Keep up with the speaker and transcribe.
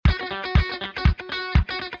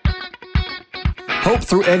Hope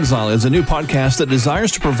Through Exile is a new podcast that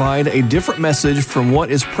desires to provide a different message from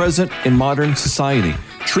what is present in modern society.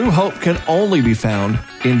 True hope can only be found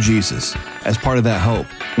in Jesus. As part of that hope,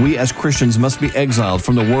 we as Christians must be exiled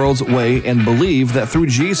from the world's way and believe that through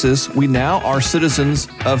Jesus, we now are citizens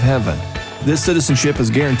of heaven. This citizenship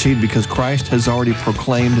is guaranteed because Christ has already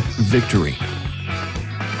proclaimed victory.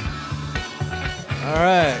 All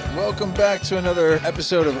right, welcome back to another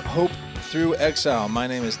episode of Hope Through Exile. My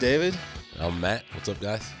name is David. I'm Matt. What's up,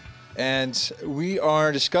 guys? And we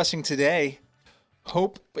are discussing today,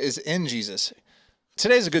 hope is in Jesus.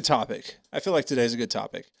 Today's a good topic. I feel like today's a good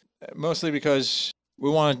topic, mostly because we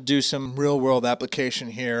want to do some real-world application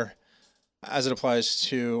here as it applies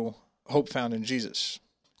to hope found in Jesus.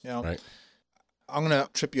 You know, Right. I'm going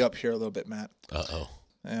to trip you up here a little bit, Matt. Uh-oh.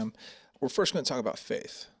 We're first going to talk about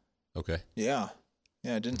faith. Okay. Yeah,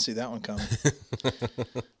 I didn't see that one coming.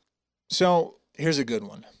 So here's a good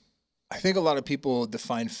one. I think a lot of people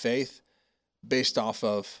define faith based off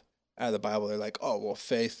of out of the Bible. They're like, oh, well,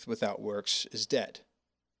 faith without works is dead.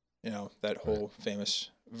 You know, that whole famous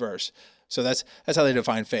verse. So that's how they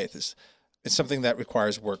define faith. It's something that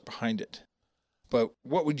requires work behind it. But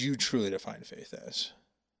what would you truly define faith as?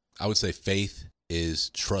 I would say faith is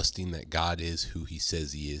trusting that God is who he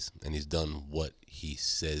says he is, and he's done what he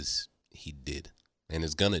says he did and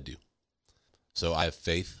is going to do. So I have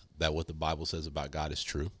faith that what the Bible says about God is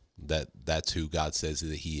true. That's who God says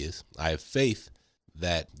that he is. I have faith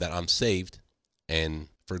that I'm saved and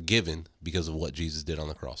forgiven because of what Jesus did on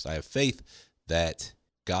the cross. I have faith that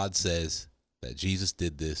God says that Jesus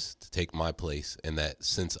did this to take my place, and that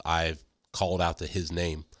since I've called out to his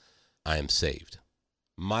name, I am saved.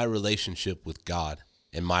 My relationship with God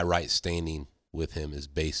and my right standing with him is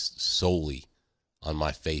based solely on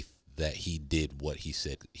my faith that he did what he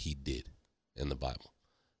said he did in the Bible.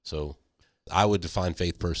 So I would define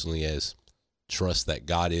faith personally as trust that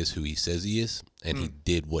God is who he says he is, and he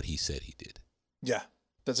did what he said he did. Yeah,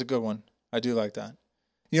 that's a good one. I do like that.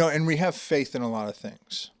 You know, and we have faith in a lot of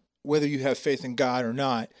things. Whether you have faith in God or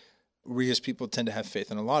not, we as people tend to have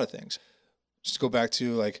faith in a lot of things. Just go back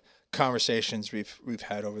to like conversations we've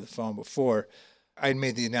had over the phone before. I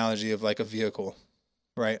made the analogy of like a vehicle,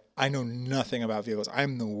 right? I know nothing about vehicles.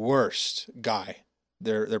 I'm the worst guy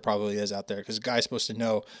there probably is out there, because a guy's supposed to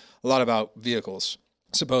know a lot about vehicles.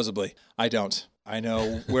 Supposedly, I don't. I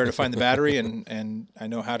know where to find the battery and I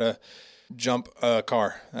know how to jump a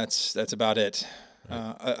car. That's about it.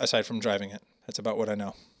 Aside from driving it, that's about what I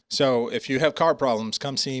know. So if you have car problems,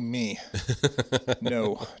 come see me.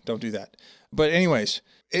 No, don't do that. But anyways,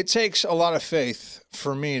 it takes a lot of faith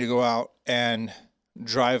for me to go out and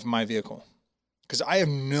drive my vehicle, because I have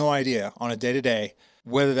no idea on a day-to-day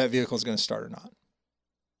whether that vehicle is going to start or not.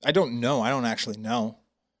 I don't know. I don't actually know.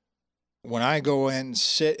 When I go and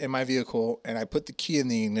sit in my vehicle and I put the key in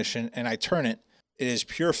the ignition and I turn it, it is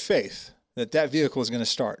pure faith that that vehicle is going to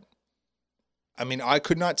start. I mean, I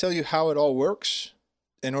could not tell you how it all works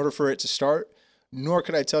in order for it to start, nor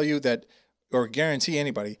could I tell you that or guarantee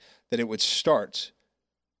anybody that it would start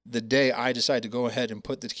the day I decide to go ahead and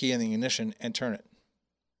put the key in the ignition and turn it.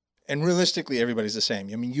 And realistically, everybody's the same.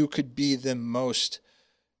 I mean, you could be the most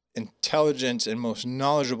intelligent and most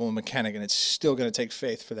knowledgeable mechanic, and it's still going to take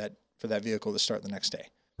faith for that vehicle to start the next day.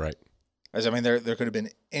 Right. As I mean, there could have been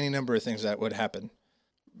any number of things that would happen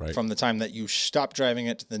from the time that you stop driving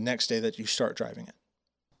it to the next day that you start driving it.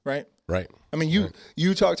 Right? Right. I mean,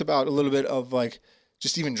 you talked about a little bit of like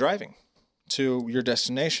just even driving to your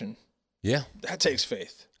destination. Yeah. That takes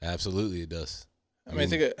faith. Absolutely, it does. I mean,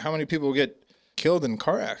 think of how many people get killed in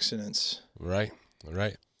car accidents. Right.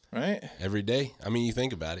 Right? Every day. I mean, you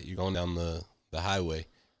think about it. You're going down the highway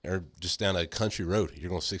or just down a country road. You're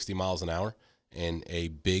going 60 miles an hour and a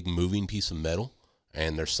big moving piece of metal,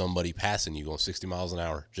 and there's somebody passing you going 60 miles an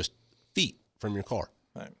hour, just feet from your car.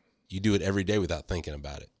 Right. You do it every day without thinking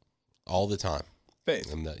about it, all the time.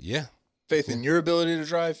 Faith. And Faith in your ability to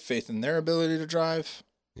drive, faith in their ability to drive.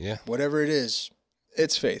 Yeah. Whatever it is,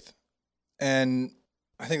 it's faith. And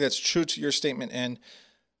I think that's true to your statement. And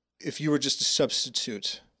if you were just to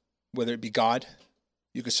substitute, whether it be God,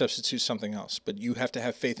 you could substitute something else. But you have to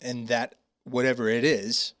have faith in that, whatever it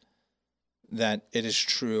is, that it is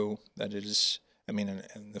true, that it is, I mean,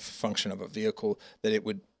 in the function of a vehicle, that it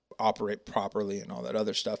would operate properly and all that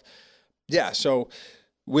other stuff. Yeah, so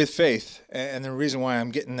with faith, and the reason why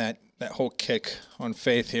I'm getting that whole kick on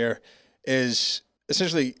faith here is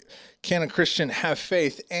essentially, can a Christian have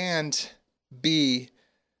faith and be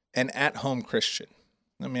an at-home Christian?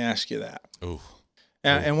 Let me ask you that. Oh.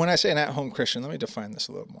 And when I say an at-home Christian, let me define this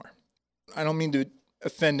a little more. I don't mean to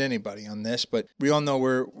offend anybody on this, but we all know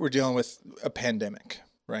we're dealing with a pandemic,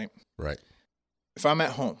 right? Right. if I'm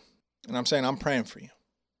at home and I'm saying I'm praying for you,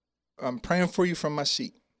 I'm praying for you from my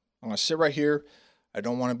seat. I'm going to sit right here. I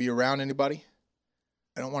don't want to be around anybody.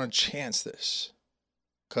 I don't want to chance this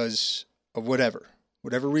because of whatever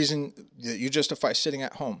reason that you justify sitting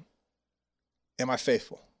at home. Am I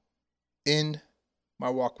faithful in my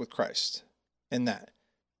walk with Christ in that?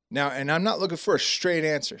 Now, and I'm not looking for a straight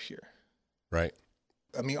answer here. Right.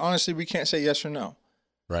 I mean, honestly, we can't say yes or no.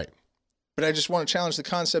 Right. But I just want to challenge the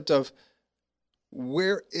concept of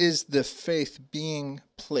where is the faith being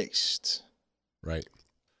placed? Right.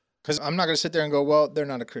 Because I'm not going to sit there and go, well, they're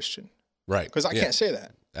not a Christian. Right. Because I can't say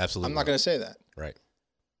that. Absolutely. I'm not going to say that. Right.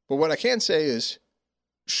 But what I can say is,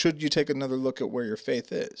 should you take another look at where your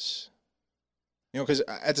faith is? You know, because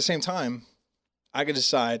at the same time, I could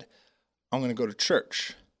decide I'm going to go to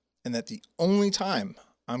church, and that the only time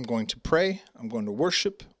I'm going to pray, I'm going to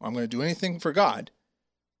worship, I'm going to do anything for God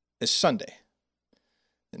is Sunday.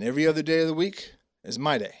 And every other day of the week is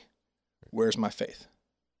my day. Where's my faith?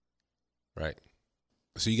 Right.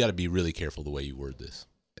 So you got to be really careful the way you word this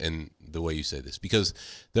and the way you say this, because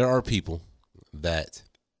there are people that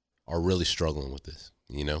are really struggling with this,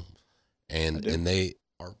 you know, and they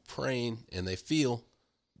are praying and they feel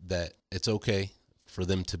that it's okay for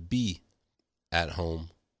them to be at home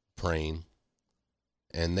praying,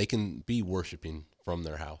 and they can be worshiping from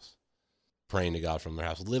their house, praying to God from their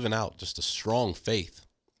house, living out just a strong faith,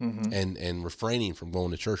 and refraining from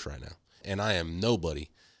going to church right now. And I am nobody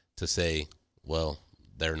to say, well,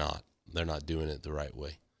 they're not doing it the right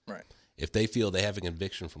way. Right. If they feel they have a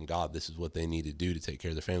conviction from God, this is what they need to do to take care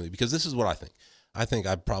of their family. Because this is what I think. I think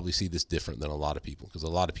I probably see this different than a lot of people, because a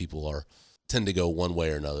lot of people tend to go one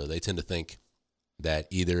way or another. They tend to think that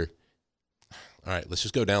either, all right, let's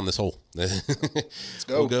just go down this hole. Let's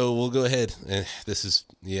go. We'll go ahead. This is,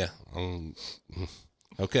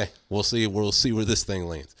 okay. We'll see where this thing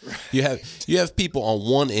lands. You have people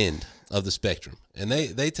on one end of the spectrum, and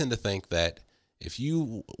they tend to think that if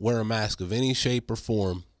you wear a mask of any shape or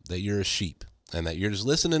form, that you're a sheep and that you're just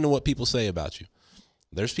listening to what people say about you.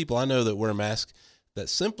 There's people I know that wear a mask, that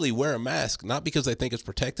simply wear a mask not because they think it's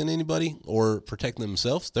protecting anybody or protecting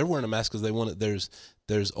themselves. They're wearing a mask because they want it.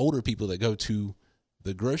 There's older people that go to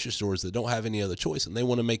the grocery stores that don't have any other choice, and they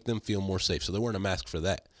want to make them feel more safe. So they're wearing a mask for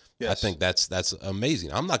that. Yes. I think that's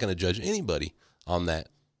amazing. I'm not going to judge anybody on that.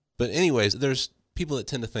 But anyways, there's people that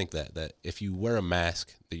tend to think that if you wear a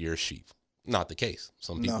mask, that you're a sheep. Not the case.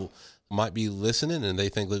 Some people might be listening and they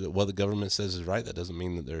think that what the government says is right. That doesn't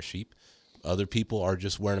mean that they're a sheep. Other people are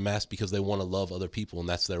just wearing a mask because they want to love other people, and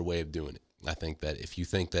that's their way of doing it. I think that if you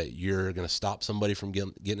think that you're going to stop somebody from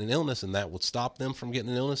getting an illness, and that would stop them from getting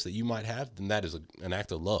an illness that you might have, then that is an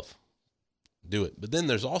act of love. Do it. But then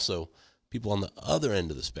there's also people on the other end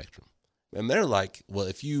of the spectrum, and they're like, well,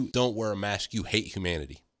 if you don't wear a mask, you hate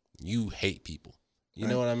humanity. You hate people. You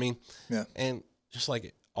know what I mean? Yeah. And just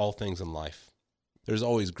like all things in life, there's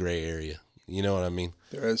always gray area. You know what I mean?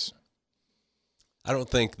 There is. I don't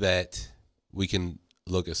think that we can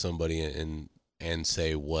look at somebody and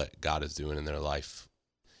say what God is doing in their life.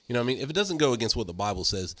 You know what I mean? If it doesn't go against what the Bible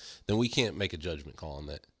says, then we can't make a judgment call on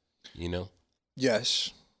that, you know?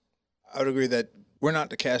 Yes. I would agree that we're not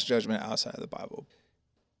to cast judgment outside of the Bible.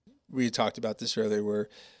 We talked about this earlier, where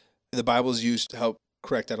the Bible is used to help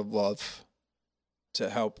correct out of love, to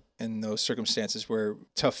help in those circumstances where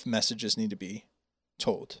tough messages need to be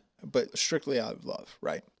told, but strictly out of love,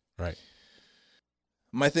 right? Right.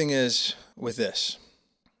 My thing is with this,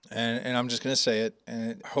 and I'm just going to say it,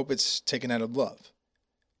 and I hope it's taken out of love.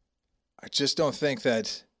 I just don't think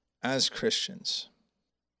that as Christians,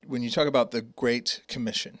 when you talk about the Great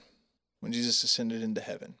Commission, when Jesus ascended into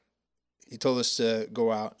heaven, he told us to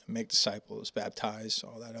go out and make disciples, baptize,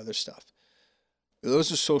 all that other stuff.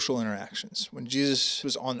 Those are social interactions. When Jesus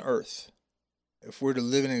was on earth, if we're to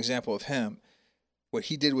live an example of him, what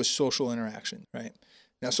he did was social interaction, right?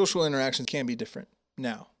 Now, social interactions can be different.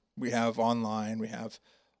 Now, we have online, we have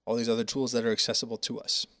all these other tools that are accessible to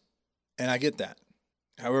us. And I get that.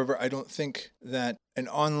 However, I don't think that an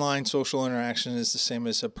online social interaction is the same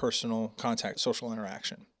as a personal contact social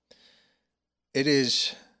interaction. It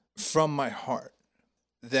is from my heart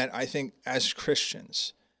that I think as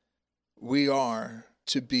Christians, we are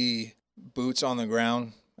to be boots on the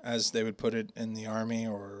ground, as they would put it in the army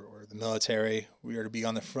or the military. We are to be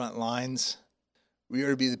on the front lines. We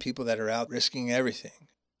are to be the people that are out risking everything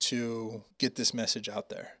to get this message out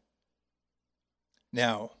there.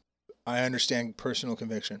 Now, I understand personal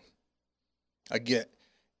conviction. I get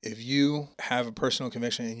if you have a personal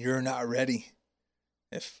conviction and you're not ready,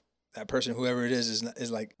 if that person, whoever it is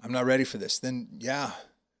like, I'm not ready for this, then yeah,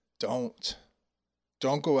 don't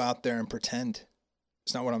go out there and pretend.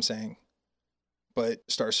 It's not what I'm saying. but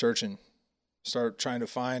start searching. Start trying to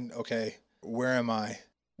find, okay, where am I?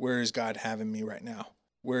 Where is God having me right now?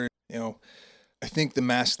 Where, I think the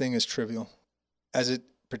mask thing is trivial as it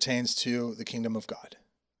pertains to the kingdom of God.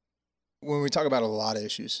 When we talk about a lot of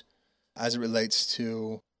issues as it relates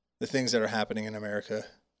to the things that are happening in America,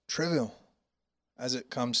 trivial as it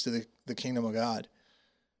comes to the kingdom of God.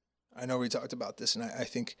 I know we talked about this, and I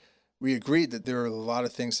think we agreed that there are a lot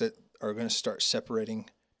of things that are going to start separating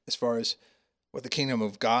as far as what the kingdom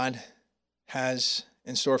of God has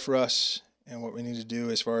in store for us and what we need to do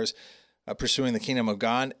as far as pursuing the kingdom of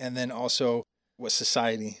God, and then also what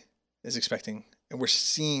society is expecting. And we're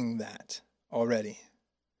seeing that already.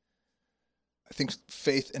 I think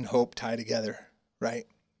faith and hope tie together, right?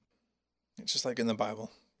 It's just like in the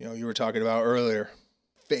Bible. You were talking about earlier,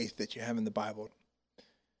 faith that you have in the Bible.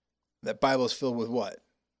 That Bible is filled with what?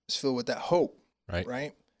 It's filled with that hope,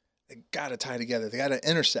 right? They got to tie together. They got to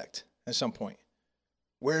intersect at some point.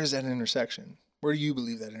 Where is that intersection? Where do you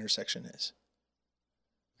believe that intersection is?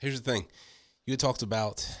 Here's the thing. You talked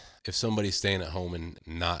about if somebody's staying at home and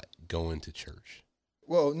not going to church.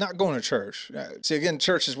 Well, not going to church. See, again,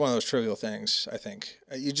 church is one of those trivial things, I think.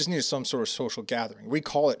 You just need some sort of social gathering. We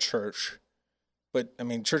call it church, but,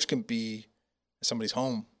 church can be somebody's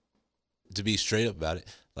home. To be straight up about it,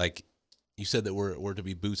 like you said that we're to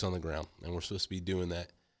be boots on the ground, and we're supposed to be doing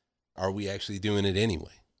that. Are we actually doing it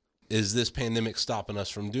anyway? Is this pandemic stopping us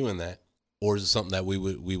from doing that? Or is it something that we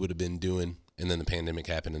would have been doing, and then the pandemic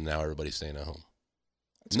happened, and now everybody's staying at home?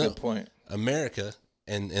 That's a good point. America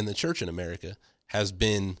and the church in America has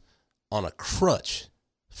been on a crutch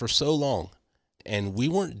for so long, and we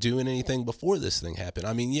weren't doing anything before this thing happened.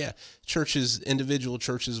 Individual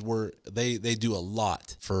churches they do a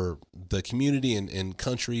lot for the community and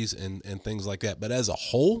countries and things like that. But as a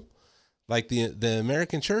whole, like the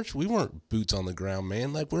American church, we weren't boots on the ground,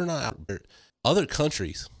 man. Like, we're not out there. Other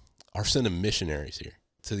countries are sending missionaries here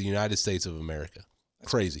to the United States of America.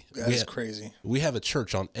 Crazy. That's crazy. We have a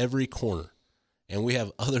church on every corner, and we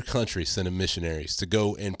have other countries sending missionaries to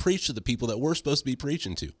go and preach to the people that we're supposed to be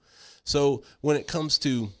preaching to. So when it comes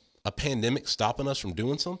to a pandemic stopping us from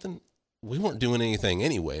doing something, we weren't doing anything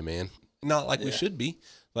anyway, man. Not like we should be.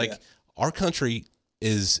 Like, our country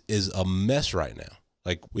is a mess right now.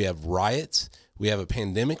 Like, we have riots, we have a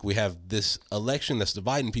pandemic, we have this election that's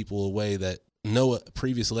dividing people away that no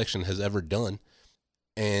previous election has ever done.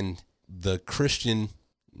 And the Christian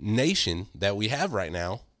nation that we have right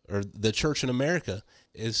now, or the church in America,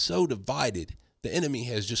 is so divided. The enemy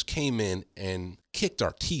has just came in and kicked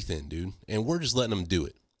our teeth in, dude, and we're just letting them do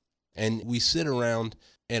it. And we sit around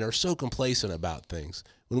and are so complacent about things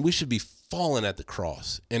when we should be falling at the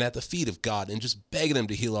cross and at the feet of God and just begging him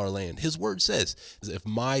to heal our land. His word says, if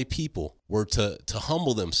my people were to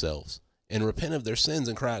humble themselves and repent of their sins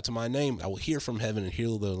and cry out to my name, I will hear from heaven and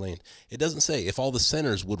heal their land. It doesn't say if all the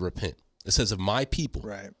sinners would repent. It says if my people,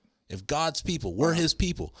 right? If God's people, we're his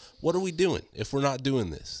people. What are we doing if we're not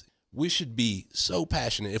doing this? We should be so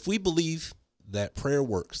passionate. If we believe that prayer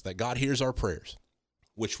works, that God hears our prayers,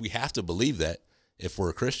 which we have to believe that if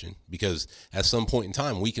we're a Christian, because at some point in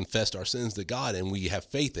time, we confessed our sins to God and we have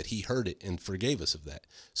faith that he heard it and forgave us of that.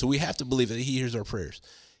 So we have to believe that he hears our prayers.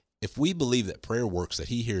 If we believe that prayer works, that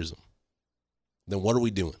he hears them, then what are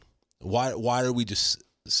we doing? Why are we just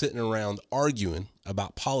sitting around arguing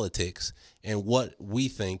about politics and what we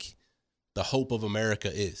think the hope of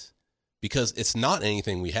America is? Because it's not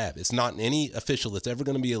anything we have. It's not in any official that's ever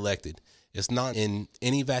going to be elected. It's not in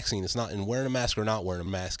any vaccine. It's not in wearing a mask or not wearing a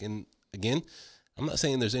mask. And again, I'm not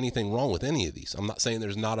saying there's anything wrong with any of these. I'm not saying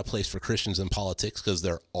there's not a place for Christians in politics, because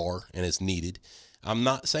there are, and it's needed. I'm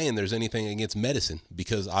not saying there's anything against medicine,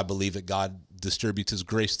 because I believe that God distributes his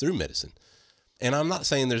grace through medicine. And I'm not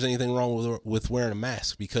saying there's anything wrong with wearing a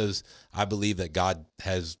mask, because I believe that God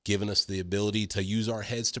has given us the ability to use our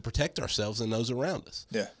heads to protect ourselves and those around us.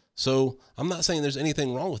 Yeah. So I'm not saying there's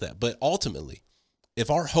anything wrong with that. But ultimately,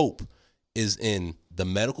 if our hope is in the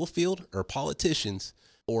medical field or politicians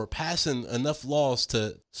or passing enough laws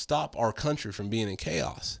to stop our country from being in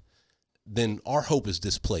chaos, then our hope is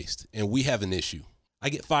displaced and we have an issue. I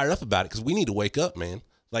get fired up about it because we need to wake up, man.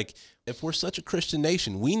 Like, if we're such a Christian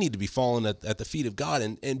nation, we need to be falling at the feet of God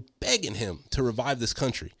and begging him to revive this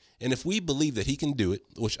country. And if we believe that he can do it,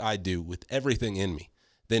 which I do with everything in me,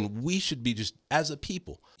 then we should be just, as a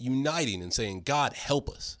people, uniting and saying, God, help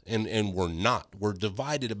us. And we're not. We're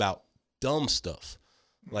divided about dumb stuff.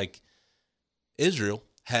 Like, Israel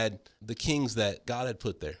had the kings that God had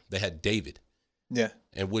put there. They had David. Yeah.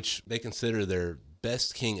 And which they consider their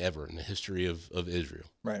best king ever in the history of Israel.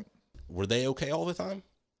 Right. Were they okay all the time?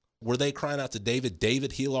 Were they crying out to David,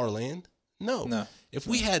 David, heal our land? No. If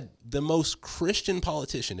we had the most Christian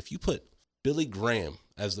politician, if you put Billy Graham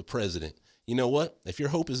as the president, you know what? If your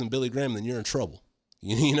hope isn't Billy Graham, then you're in trouble.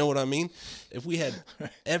 You know what I mean? If we had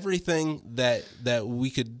everything that we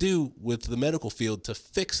could do with the medical field to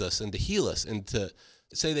fix us and to heal us, and to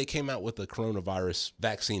say they came out with the coronavirus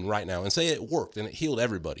vaccine right now and say it worked and it healed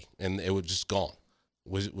everybody and it was just gone.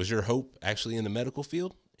 Was your hope actually in the medical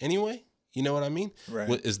field anyway? You know what I mean? Right.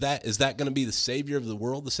 Is that going to be the savior of the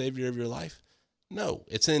world, the savior of your life? No,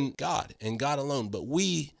 it's in God and God alone. But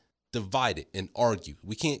we divide it and argue.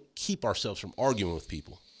 We can't keep ourselves from arguing with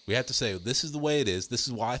people. We have to say, this is the way it is. This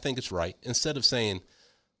is why I think it's right. Instead of saying,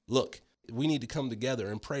 look, we need to come together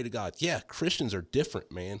and pray to God. Yeah, Christians are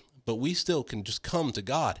different, man, but we still can just come to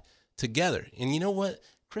God together. And you know what?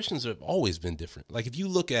 Christians have always been different. Like if you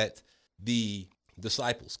look at the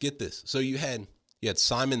disciples, get this. So you had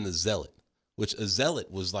Simon the Zealot, which a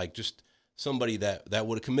zealot was like just somebody that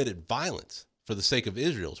would have committed violence for the sake of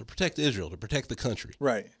Israel, to protect the country.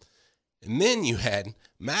 Right. And then you had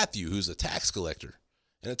Matthew, who's a tax collector.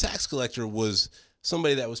 And a tax collector was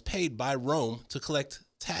somebody that was paid by Rome to collect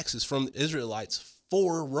taxes from the Israelites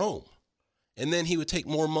for Rome. And then he would take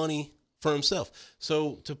more money for himself.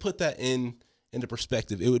 So to put that into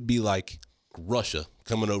perspective, it would be like Russia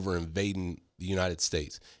coming over and invading the United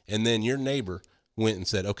States. And then your neighbor went and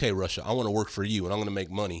said, okay, Russia, I want to work for you and I'm going to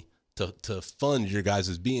make money to fund your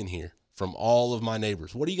guys' being here from all of my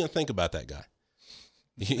neighbors. What are you going to think about that guy?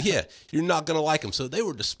 Yeah, you're not going to like him. So they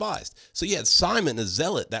were despised. So you had Simon, a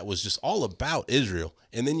zealot that was just all about Israel.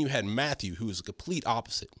 And then you had Matthew, who was a complete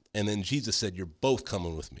opposite. And then Jesus said, you're both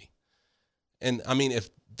coming with me. And I mean,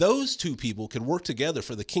 if those two people could work together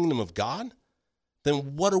for the kingdom of God,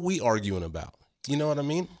 then what are we arguing about? You know what I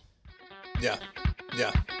mean? Yeah.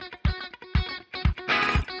 Yeah.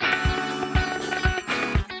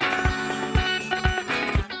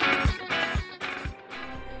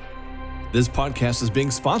 This podcast is being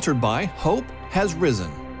sponsored by Hope Has Risen.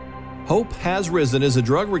 Hope Has Risen is a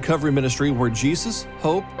drug recovery ministry where Jesus,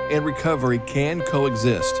 hope, and recovery can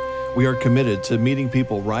coexist. We are committed to meeting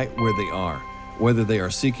people right where they are, whether they are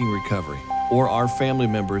seeking recovery or are family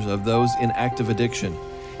members of those in active addiction.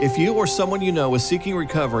 If you or someone you know is seeking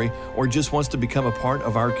recovery or just wants to become a part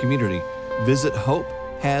of our community, visit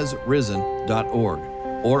hopehasrisen.org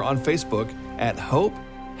or on Facebook at Hope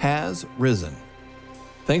Has Risen.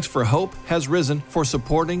 Thanks for Hope Has Risen for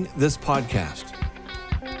supporting this podcast.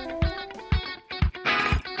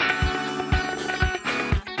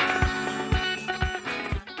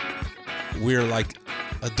 We're like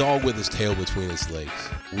a dog with his tail between its legs.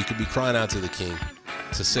 We could be crying out to the King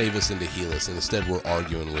to save us and to heal us, and instead we're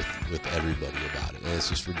arguing with everybody about it. And it's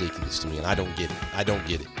just ridiculous to me, and I don't get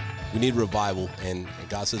it. We need revival, and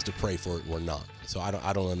God says to pray for it, and we're not. So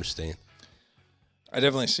I don't understand. I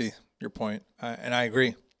definitely see your point, and I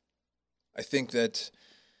agree. I think that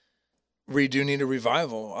we do need a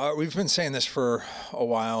revival. We've been saying this for a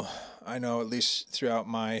while. I know at least throughout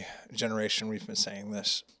my generation we've been saying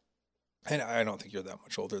this. And I don't think you're that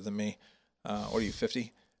much older than me. What are you,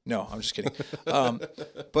 50? No, I'm just kidding.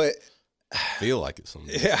 But I feel like it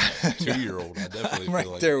someday. Yeah. 2-year-old. I definitely I'm right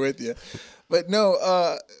feel like there with you. But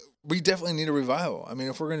no, we definitely need a revival. I mean,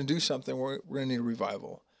 if we're going to do something, we're going to need a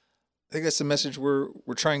revival. I think that's the message we're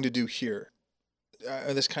trying to do here.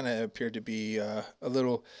 This kind of appeared to be a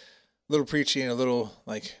little preachy and a little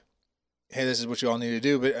like, hey, this is what you all need to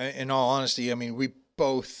do. But in all honesty, I mean, we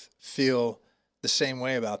both feel the same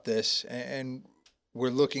way about this, and we're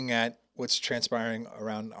looking at what's transpiring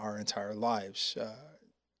around our entire lives.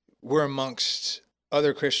 We're amongst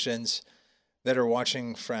other Christians that are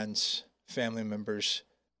watching friends, family members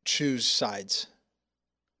choose sides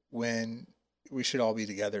when we should all be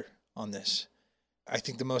together on this. I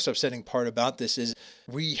think the most upsetting part about this is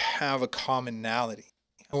we have a commonality.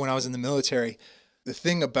 When I was in the military, the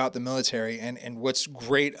thing about the military and what's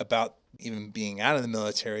great about even being out of the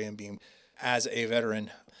military and being as a veteran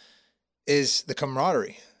is the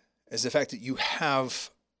camaraderie, is the fact that you have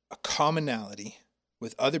a commonality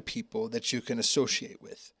with other people that you can associate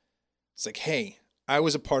with. It's like, hey, I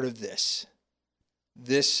was a part of this.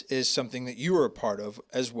 This is something that you were a part of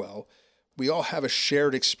as well. We all have a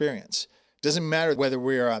shared experience. Doesn't matter whether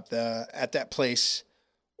we are at that place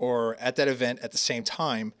or at that event at the same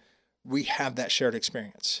time, we have that shared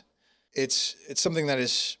experience. It's something that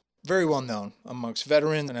is very well known amongst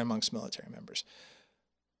veterans and amongst military members.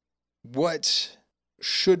 What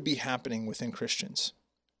should be happening within Christians,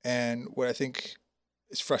 and what I think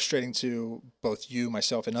is frustrating to both you,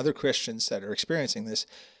 myself, and other Christians that are experiencing this,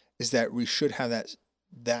 is that we should have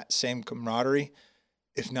that same camaraderie,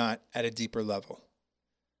 if not at a deeper level.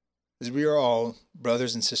 is we are all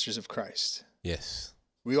brothers and sisters of Christ. Yes.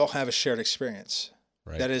 We all have a shared experience.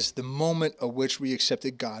 Right. That is the moment at which we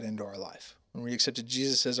accepted God into our life, when we accepted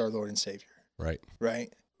Jesus as our Lord and Savior. Right.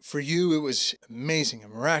 Right? For you, it was amazing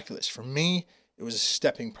and miraculous. For me, it was a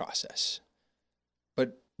stepping process.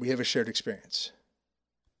 But we have a shared experience,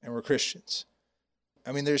 and we're Christians.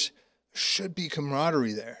 I mean, there's should be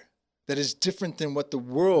camaraderie there that is different than what the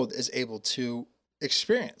world is able to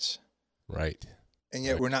experience. Right. And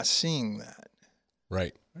yet Right. we're not seeing that.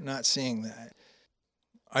 Right. We're not seeing that.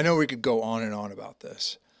 I know we could go on and on about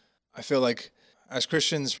this. I feel like as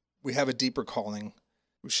Christians, we have a deeper calling.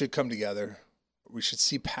 We should come together. We should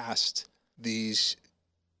see past these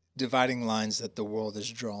dividing lines that the world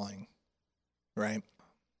is drawing, right?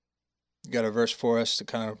 You got a verse for us to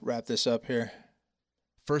kind of wrap this up here?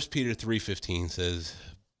 1 Peter 3:15 says,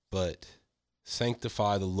 "But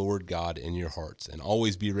sanctify the Lord God in your hearts, and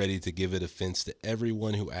always be ready to give a defense to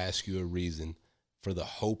everyone who asks you a reason for the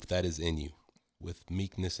hope that is in you, with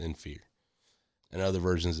meekness and fear." In other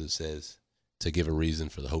versions it says, to give a reason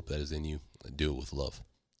for the hope that is in you, do it with love.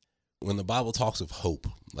 When the Bible talks of hope,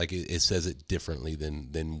 like it says it differently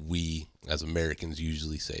than we as Americans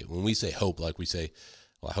usually say. When we say hope, like we say,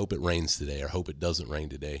 well, I hope it rains today, or hope it doesn't rain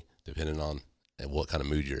today, depending on what kind of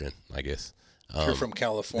mood you're in, I guess. If you're from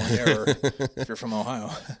California or if you're from Ohio.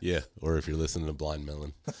 Yeah, or if you're listening to Blind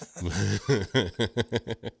Melon.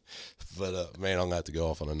 But man, I'm going to have to go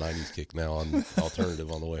off on a 90s kick now on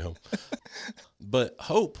alternative on the way home. But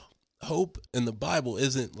hope in the Bible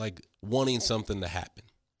isn't like wanting something to happen.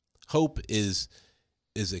 Hope is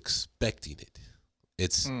expecting it.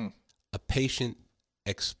 It's a patient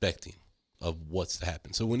expecting of what's to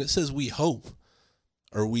happen. So when it says we hope,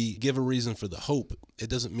 or we give a reason for the hope, it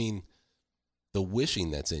doesn't mean the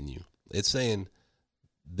wishing that's in you. It's saying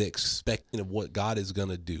the expecting of what God is going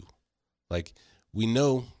to do. Like, we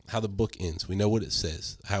know how the book ends. We know what it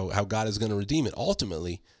says, how God is going to redeem it.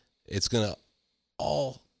 Ultimately, it's going to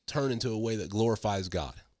all turn into a way that glorifies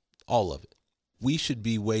God, all of it. We should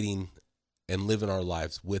be waiting and living our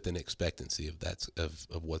lives with an expectancy of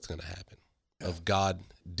what's going to happen, of God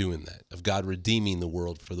doing that, of God redeeming the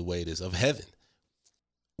world for the way it is, of heaven.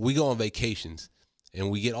 We go on vacations and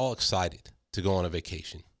we get all excited to go on a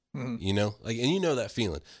vacation, you know, like, and you know that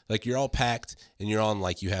feeling, like you're all packed and you're on,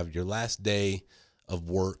 like, you have your last day of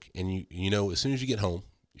work, and you know, as soon as you get home,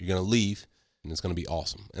 you're going to leave and it's going to be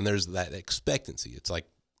awesome. And there's that expectancy. It's like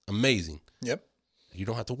amazing. Yep. You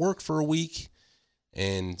don't have to work for a week.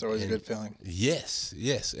 And it's always a good feeling. Yes.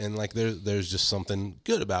 And like there's just something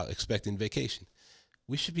good about expecting vacation.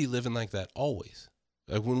 We should be living like that always.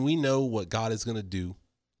 Like, when we know what God is going to do,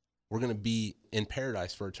 we're going to be in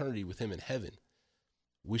paradise for eternity with him in heaven.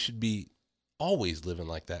 We should be always living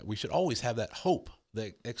like that. We should always have that hope,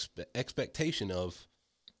 that expectation of,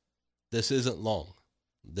 this isn't long.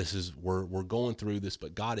 This is, we're going through this,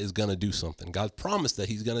 but God is going to do something. God promised that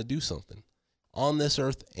he's going to do something on this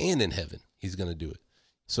earth and in heaven. He's going to do it.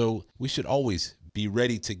 So we should always be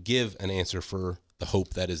ready to give an answer for the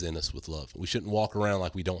hope that is in us with love. We shouldn't walk around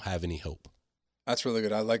like we don't have any hope. That's really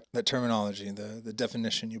good. I like that terminology, the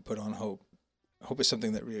definition you put on hope. Hope is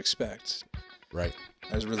something that we expect. Right.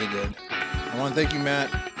 That was really good. I want to thank you, Matt.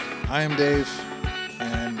 I am Dave,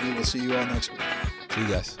 and we will see you all next week. See you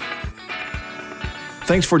guys.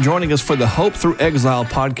 Thanks for joining us for the Hope Through Exile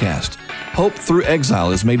podcast. Hope Through Exile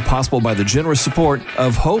is made possible by the generous support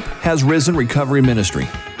of Hope Has Risen Recovery Ministry.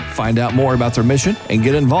 Find out more about their mission and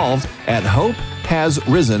get involved at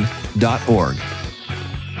hopehasrisen.org.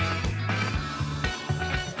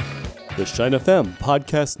 The Shine FM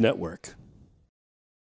Podcast Network.